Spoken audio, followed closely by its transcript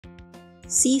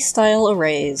C-style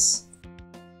arrays.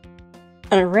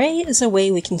 An array is a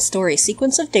way we can store a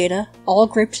sequence of data, all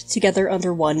grouped together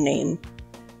under one name.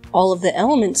 All of the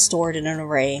elements stored in an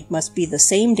array must be the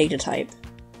same data type.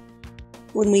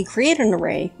 When we create an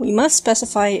array, we must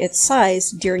specify its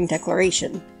size during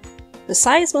declaration. The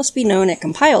size must be known at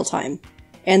compile time,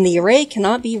 and the array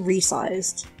cannot be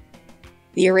resized.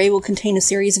 The array will contain a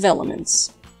series of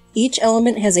elements. Each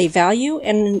element has a value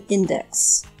and an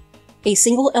index. A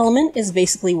single element is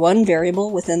basically one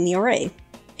variable within the array.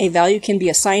 A value can be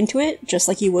assigned to it, just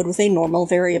like you would with a normal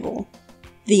variable.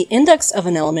 The index of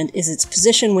an element is its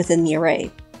position within the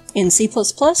array. In C++,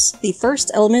 the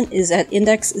first element is at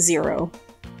index 0.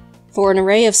 For an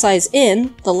array of size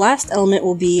n, the last element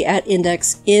will be at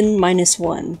index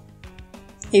n-1.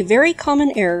 A very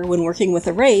common error when working with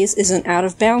arrays is an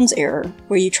out-of-bounds error,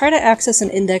 where you try to access an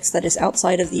index that is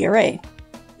outside of the array.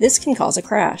 This can cause a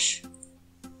crash.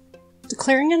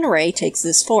 Declaring an array takes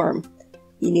this form.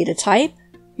 You need a type,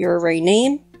 your array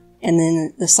name, and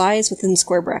then the size within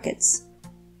square brackets.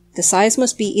 The size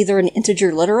must be either an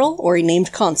integer literal or a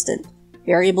named constant.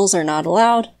 Variables are not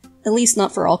allowed, at least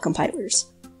not for all compilers.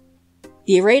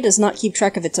 The array does not keep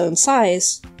track of its own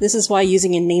size. This is why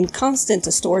using a named constant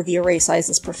to store the array size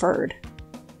is preferred.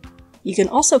 You can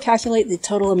also calculate the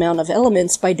total amount of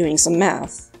elements by doing some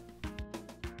math.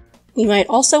 We might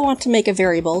also want to make a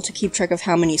variable to keep track of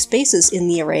how many spaces in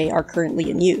the array are currently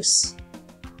in use.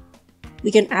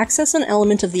 We can access an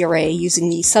element of the array using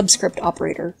the subscript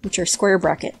operator, which are square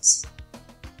brackets.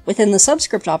 Within the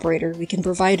subscript operator, we can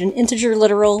provide an integer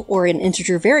literal or an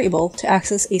integer variable to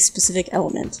access a specific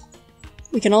element.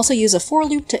 We can also use a for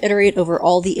loop to iterate over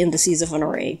all the indices of an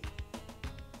array.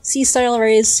 C-style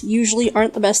arrays usually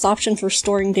aren't the best option for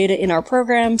storing data in our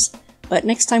programs, but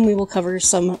next time we will cover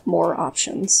some more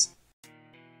options.